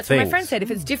different Well, that's things. what my friend said.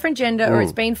 If it's different gender or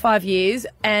it's been 5 years,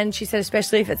 and she said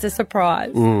especially if it's a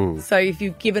surprise. So if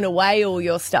you've given away all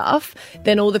your stuff,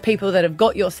 then all the people that have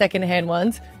got your second-hand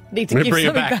ones need to give bring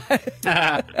it something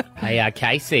back. Hey,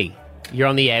 Casey, you're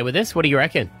on the air with us. What do you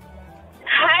reckon?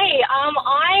 Hey,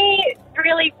 I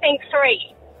really think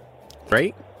 3.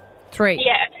 3? 3.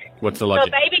 Yeah. What's the So a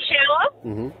logic? baby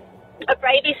shower, a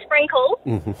baby sprinkle,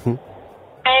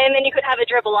 and then you could have a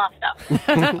dribble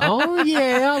after. Oh,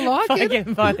 yeah, I like I it. get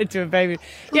invited to a baby.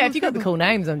 Yeah, if you got the cool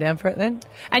names, I'm down for it then.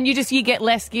 And you get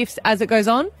less gifts as it goes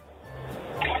on?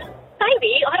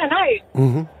 Maybe, I don't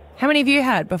know. How many have you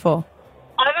had before?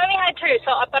 I've only had 2,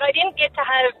 but I didn't get to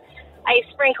have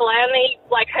a sprinkle. I only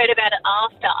heard about it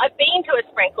after. I've been to a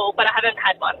sprinkle, but I haven't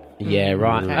had one. Yeah,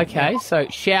 right. Okay, so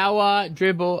shower,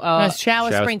 dribble. No,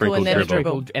 shower, sprinkle, and then a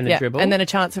dribble. And a dribble. And then a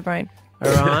chance of rain.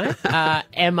 All right.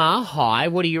 Emma, hi.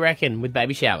 What do you reckon with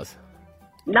baby showers?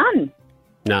 None.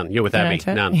 None. You're with Abby.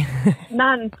 None.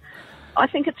 None. I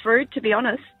think it's rude, to be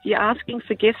honest. You're asking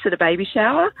for gifts at a baby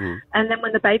shower, and then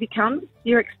when the baby comes,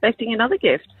 you're expecting another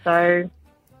gift. So,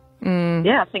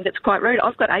 yeah, I think it's quite rude.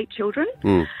 I've got 8 children,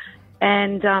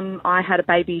 and I had a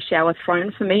baby shower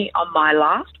thrown for me on my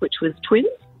last, which was twins,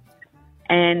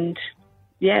 and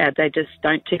yeah, they just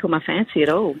don't tickle my fancy at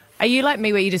all. Are you like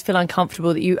me where you just feel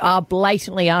uncomfortable that you are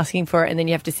blatantly asking for it and then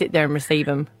you have to sit there and receive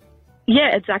them?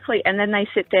 Yeah, exactly. And then they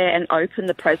sit there and open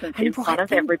the presents in front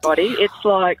of everybody. It's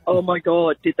like, oh my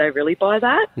God, did they really buy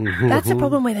that? That's the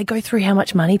problem where they go through how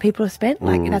much money people have spent.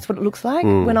 Like, that's what it looks like.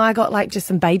 When I got just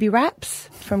some baby wraps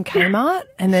from Kmart,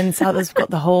 and then others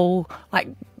got the whole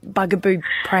bugaboo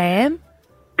pram.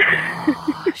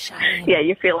 Oh, shame. Yeah,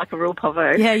 you feel like a real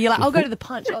pervert. Yeah, you're like, I'll go to the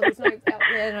punch. Oh, there's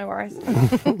no worries.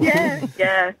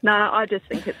 Yeah. No, I just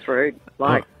think it's rude.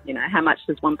 How much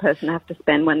does one person have to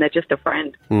spend when they're just a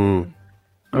friend?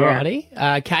 Alrighty.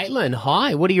 Caitlin,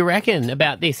 hi. What do you reckon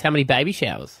about this? How many baby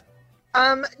showers?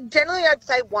 Generally, I'd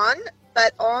say 1,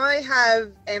 but I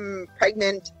am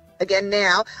pregnant again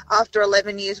now after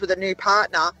 11 years with a new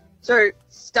partner. So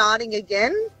starting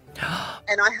again.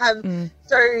 And I have,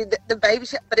 the baby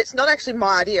shower, but it's not actually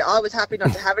my idea. I was happy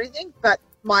not to have anything, but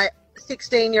my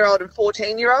 16-year-old and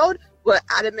 14-year-old were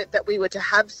adamant that we were to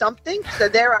have something, so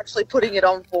they're actually putting it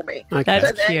on for me. Okay.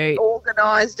 That's so they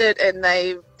organised it, and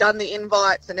they've done the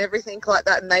invites and everything like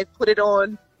that, and they've put it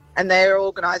on, and they're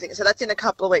organising it. So that's in a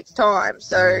couple of weeks' time.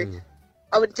 So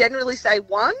I would generally say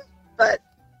 1, but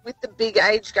with the big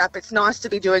age gap, it's nice to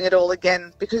be doing it all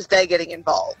again because they're getting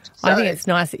involved. So, I think it's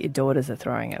nice that your daughters are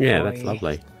throwing it. Yeah, for that's you.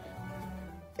 lovely.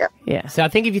 Yeah. So I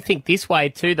think if you think this way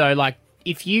too, though,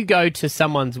 if you go to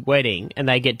someone's wedding and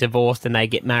they get divorced and they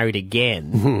get married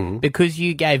again, because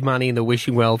you gave money in the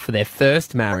wishing well for their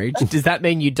first marriage, does that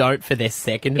mean you don't for their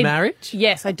second marriage?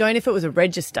 Yes, I don't if it was a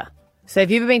register. So have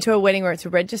you ever been to a wedding where it's a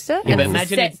register and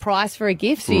it's a set price for a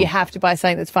gift, so you have to buy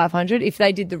something that's $500? If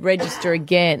they did the register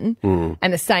again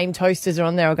and the same toasters are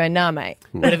on there, I'll go, nah, mate.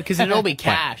 Because it'll all be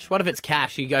cash. What if it's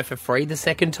cash? You go for free the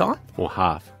second time? Or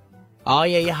half. Oh,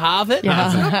 yeah, you halve it?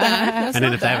 That's not bad. That's And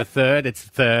then not if they have a bad. third, it's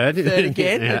third. Third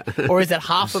again? Yeah. Or is it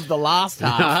half of the last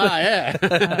half?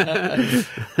 Yeah.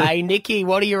 Hey, Nikki,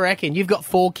 what do you reckon? You've got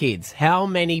 4 kids. How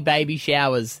many baby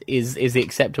showers is the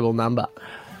acceptable number?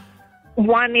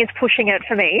 1 is pushing it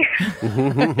for me.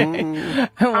 What do you think?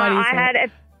 I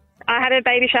had a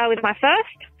baby shower with my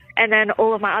first, And then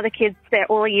all of my other kids, they're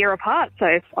all a year apart, so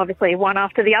it's obviously one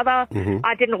after the other.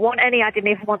 I didn't want any. I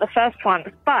didn't even want the first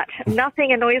one. But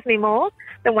nothing annoys me more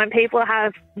than when people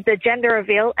have the gender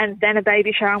reveal and then a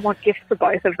baby shower and want gifts for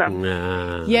both of them.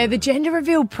 Yeah, the gender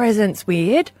reveal present's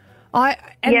weird. And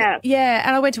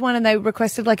I went to one and they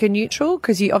requested like a neutral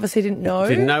because you obviously didn't know.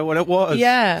 Didn't know what it was.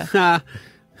 Yeah.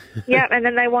 Yeah, and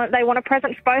then they want a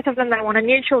present for both of them. They want a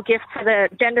neutral gift for the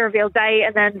gender reveal day,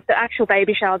 and then the actual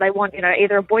baby shower, they want,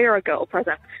 either a boy or a girl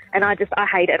present. And I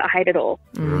hate it. I hate it all.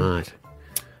 Right.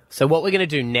 So what we're going to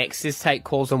do next is take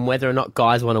calls on whether or not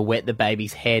guys want to wet the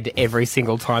baby's head every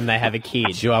single time they have a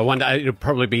kid. Sure, I wonder, it'll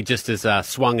probably be just as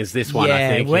swung as this one, I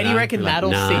think. Where do you reckon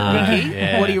that'll sit, Nikki?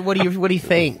 Yeah. What do you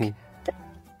think?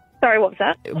 Sorry, what was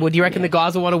that? Would you reckon the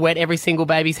guys will want to wet every single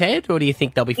baby's head, or do you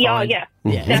think they'll be fine? Yeah.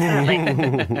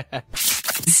 Definitely.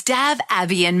 Stav,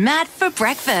 Abby and Matt for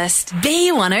breakfast.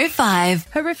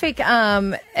 B105. Horrific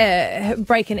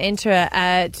break and enter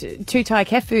at Tutai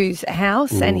Kefu's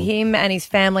house, and him and his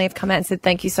family have come out and said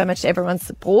thank you so much to everyone's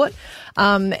support.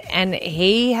 And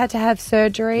he had to have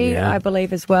surgery, I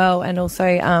believe, as well, and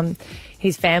also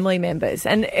his family members.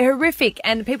 And horrific.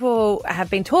 And people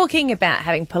have been talking about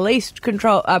having police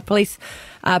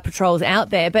patrols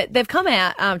out there, but they've come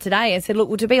out today and said, look,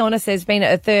 well, to be honest, there's been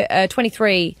a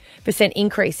 23%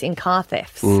 increase in car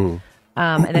thefts. And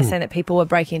they're saying that people were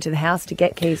breaking into the house to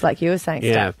get keys, like you were saying,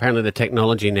 Yeah, Stav. apparently the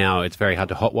technology now, it's very hard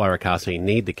to hotwire a car, so you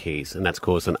need the keys, and that's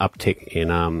caused an uptick in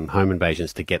home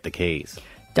invasions to get the keys.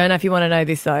 Don't know if you want to know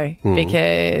this, though,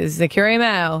 because the Courier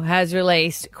Mail has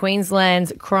released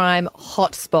Queensland's crime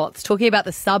hotspots, talking about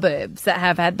the suburbs that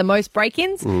have had the most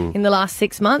break-ins in the last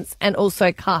 6 months, and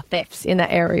also car thefts in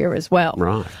that area as well.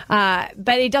 Right.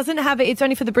 But it doesn't have it. It's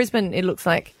only for the Brisbane, it looks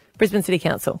like. Brisbane City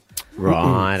Council.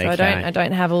 Right, So okay. I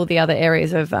don't have all the other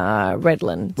areas of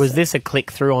Redland. Was this a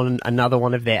click-through on another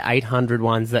one of their 800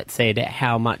 ones that said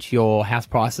how much your house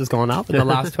price has gone up in the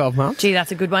last 12 months? Gee,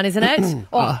 that's a good one, isn't it?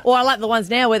 Or I like the ones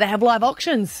now where they have live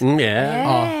auctions.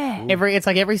 It's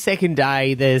like every second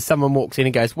day there's someone walks in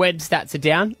and goes, web stats are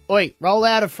down. Oi, roll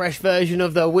out a fresh version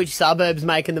of the which suburb's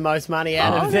making the most money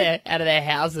out of their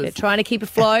houses. They're trying to keep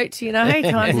afloat, times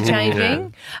are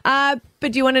changing.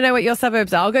 But do you want to know what your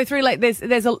suburbs are? I'll go through,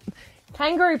 there's a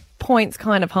Kangaroo Point's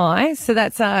kind of high, so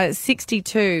that's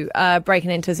 62 break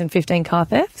and enters and 15 car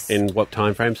thefts. In what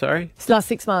time frame, sorry? It's last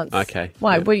 6 months. Okay.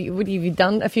 Why? What have you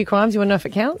done a few crimes? You want to know if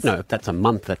it counts? No, if that's a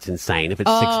month, that's insane. If it's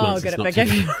 6 months, it's not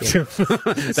too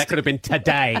That could have been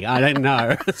today. I don't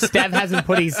know. Stav hasn't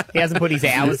put his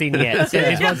hours in yet, so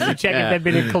he just wants to check if they've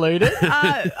been included. All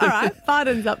right,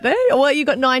 Barden's up there. Well, you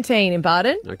got 19 in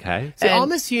Barden. Okay. So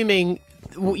I'm assuming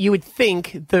you would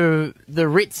think the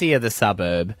ritzier the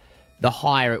suburb, the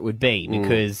higher it would be,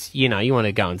 because, you want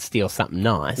to go and steal something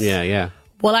nice. Yeah.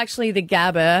 Well, actually, the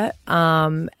Gabba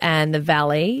and the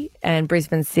Valley and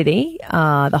Brisbane City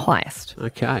are the highest.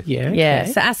 Okay. Yeah.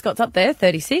 So Ascot's up there,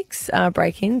 36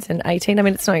 break-ins and 18. I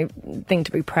mean, it's no thing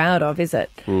to be proud of, is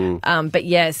it? But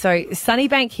yeah, so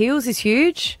Sunnybank Hills is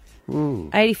huge.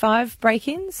 85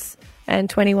 break-ins and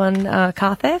 21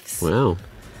 car thefts. Wow.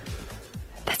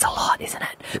 That's a lot, isn't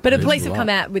it? But the police have come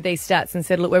out with these stats and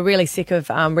said, look, we're really sick of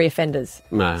reoffenders.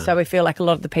 No. So we feel like a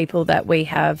lot of the people that we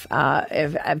have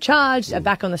charged are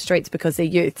back on the streets because they're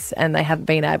youths and they haven't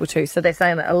been able to. So they're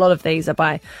saying that a lot of these are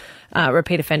by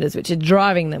repeat offenders, which is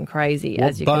driving them crazy,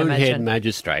 as you can imagine.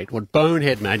 What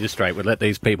bonehead magistrate would let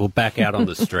these people back out on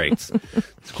the streets?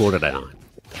 It's 9:15.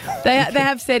 They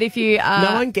have said if you...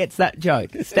 no one gets that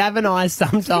joke. Stav and I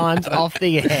sometimes off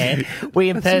the air, we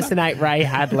impersonate Ray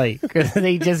Hadley because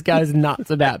he just goes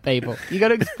nuts about people. You got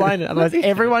to explain it, otherwise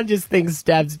everyone just thinks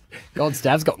Stav's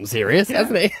gotten serious,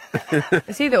 hasn't he?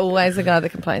 Is he always the guy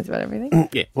that complains about everything?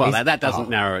 Yeah, well, that doesn't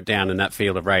narrow it down in that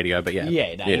field of radio, but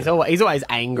yeah. He's always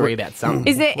angry about something.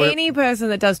 Is there any person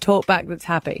that does talk back that's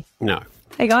happy? No.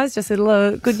 Hey guys, just a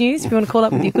little good news. If you want to call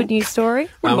up with your good news story.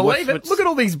 Wouldn't believe it. Look at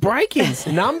all these break-ins.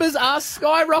 Numbers are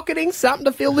skyrocketing. Something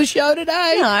to fill the show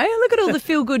today. No, look at all the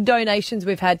feel-good donations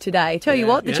we've had today. Tell you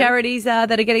what, the charities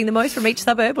that are getting the most from each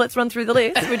suburb. Let's run through the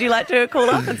list. Would you like to call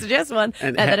up and suggest one?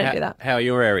 And they don't do that. How are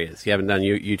your areas? You haven't done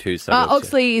you two suburbs.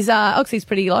 Oxley's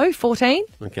pretty low, 14.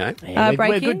 Okay.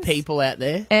 We're good people out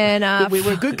there. And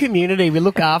we're a good community. We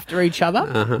look after each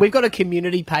other. We've got a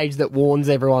community page that warns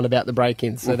everyone about the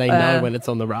break-ins so they know when it's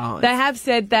on the rise. They have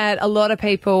said that a lot of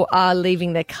people are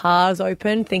leaving their cars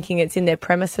open, thinking it's in their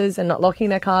premises and not locking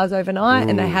their cars overnight.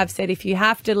 And they have said if you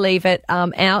have to leave it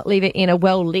out, leave it in a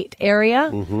well-lit area,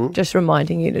 just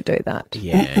reminding you to do that.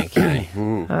 Yeah, okay.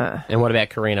 And what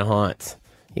about Carina Heights?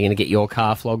 You going to get your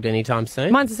car flogged anytime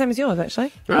soon? Mine's the same as yours,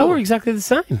 actually. Oh, we're exactly the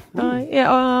same.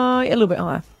 Yeah, a little bit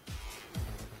higher.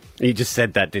 You just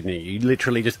said that, didn't you? You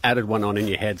literally just added one on in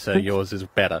your head, so yours is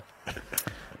better.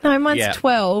 No, mine's Yeah.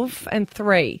 12 and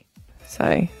 3.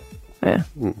 So, yeah.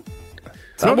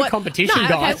 It's not a competition,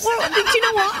 guys. Well, do you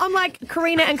know what? I'm like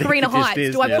Karina and Karina It just Heights.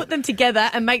 is, Do I yeah. put them together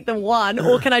and make them one,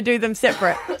 or can I do them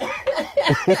separate?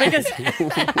 Because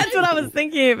that's what I was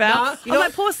thinking about. I'm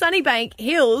like, poor Sunnybank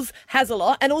Hills has a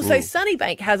lot, and also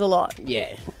Sunnybank has a lot.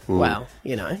 Yeah. Well,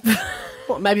 you know.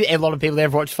 Well, maybe a lot of people there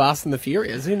have watched Fast and the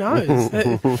Furious. Who knows?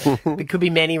 There could be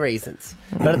many reasons.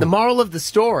 But the moral of the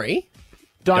story,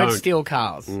 don't steal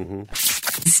cars.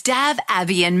 Stav,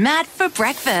 Abby and Matt for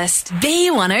breakfast.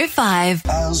 B105.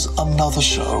 As another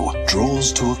show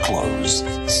draws to a close,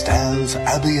 Stav,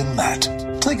 Abby and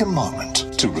Matt take a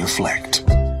moment to reflect.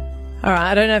 All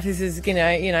right, I don't know if this is,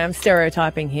 I'm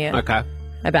stereotyping here Okay.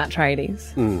 about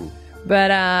tradies.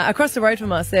 But across the road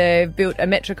from us, they've built a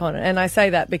Metricon, and I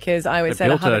say that because I always They say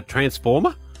built a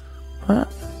transformer? What?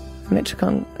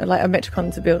 Metricon, like a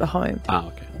Metricon to build a home. Oh,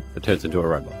 okay. It turns into a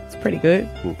robot. It's pretty good.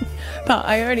 But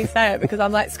I only say it because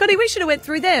I'm like, Scotty, we should have went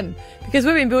through them because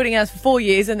we've been building ours for 4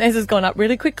 years and theirs has gone up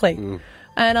really quickly.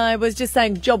 And I was just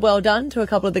saying, job well done to a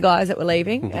couple of the guys that were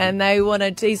leaving. And they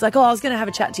he's like, I was going to have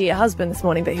a chat to your husband this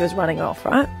morning, but he was running off,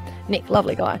 right? Nick,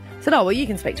 lovely guy. I said, well, you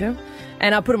can speak to him.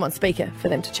 And I put him on speaker for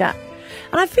them to chat.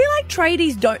 And I feel like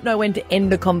tradies don't know when to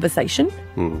end a conversation.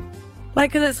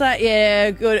 Like, because it's like,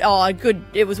 yeah, good. Oh, good.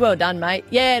 It was well done, mate.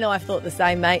 Yeah, no, I thought the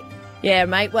same, mate. Yeah,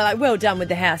 mate. Well, well done with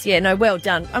the house. Yeah, no, well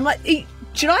done. I'm like,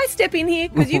 should I step in here?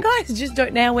 Because you guys just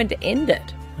don't know when to end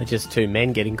it. They're just two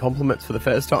men getting compliments for the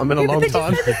first time in a long They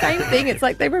time. just say the same thing. It's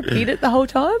like they repeat it the whole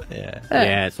time. Yeah.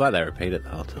 Yeah, it's like they repeat it the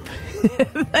whole time.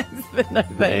 Thanks for no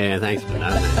thanks. Yeah, thanks for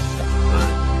that.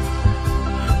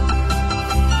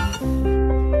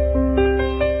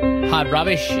 Hard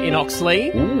Rubbish in Oxley.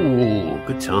 Ooh,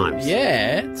 good times.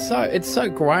 Yeah, it's so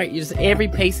great. You just every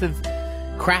piece of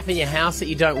crap in your house that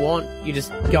you don't want, you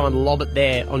just go and lob it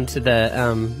there onto the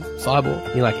sidewalk.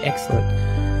 You're like, excellent.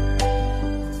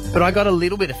 But I got a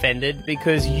little bit offended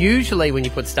because usually when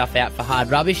you put stuff out for Hard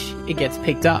Rubbish, it gets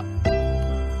picked up.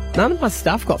 None of my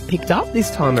stuff got picked up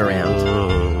this time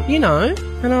around. You know,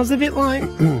 and I was a bit like,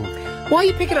 why are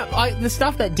you picking up the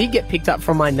stuff that did get picked up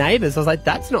from my neighbours? I was like,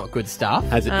 that's not good stuff.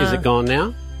 Is it gone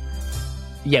now?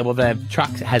 Yeah, well, the truck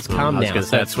has come now. I was going to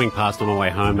say, I'd swing past on my way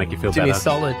home, make you feel better. To be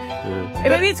solid. Yeah.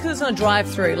 Maybe it's because it's on a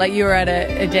drive-through. Like you're at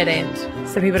a dead end,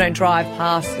 so people don't drive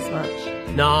past as much.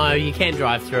 No, you can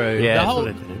drive through. Yeah,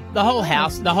 the whole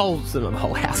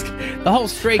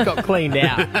street got cleaned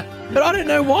out. But I don't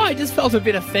know why. I just felt a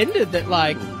bit offended that,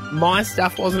 like, my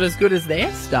stuff wasn't as good as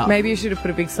their stuff. Maybe you should have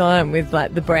put a big sign with,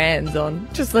 like, the brands on,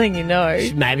 just letting you know.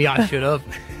 Maybe I should have.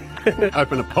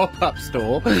 Open a pop-up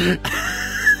store.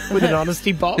 With an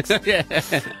honesty box. Yeah.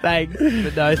 Thanks,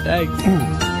 but no thanks.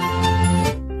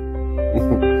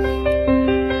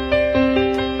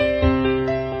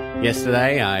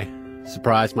 Yesterday, I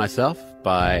surprised myself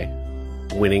by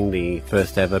winning the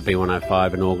first ever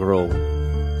B105 inaugural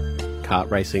kart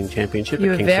racing championship You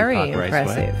at were Kingston very Park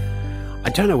impressive. Raceway. I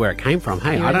don't know where it came from.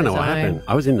 Hey, You were I don't in know the what zone. happened.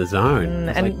 I was in the zone.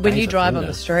 It's And like when days you of drive on thunder.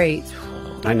 the streets,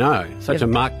 I know, such a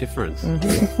marked difference.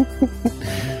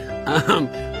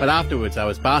 But afterwards, I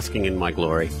was basking in my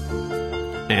glory,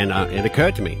 and it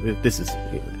occurred to me. It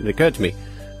occurred to me,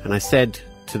 and I said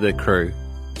to the crew,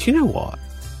 "Do you know what?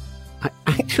 I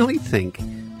actually think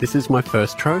this is my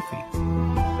first trophy."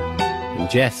 And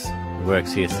Jess, who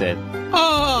works here, said,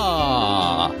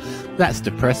 "Ah, that's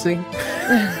depressing."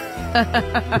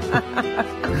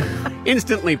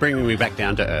 Instantly bringing me back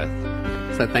down to earth.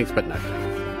 So thanks, but no.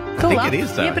 it's I all think up. it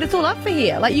is, though. Yeah, but it's all up for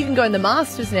here. Like, you can go in the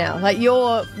Masters now. Like,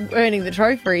 you're earning the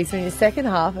trophies in your second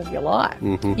half of your life.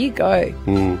 Mhm. You go.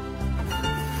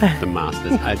 The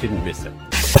Masters. I didn't miss it.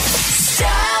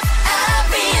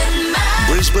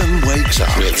 Brisbane wakes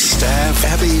up with Stav,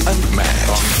 Abby and Matt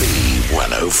on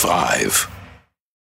B105.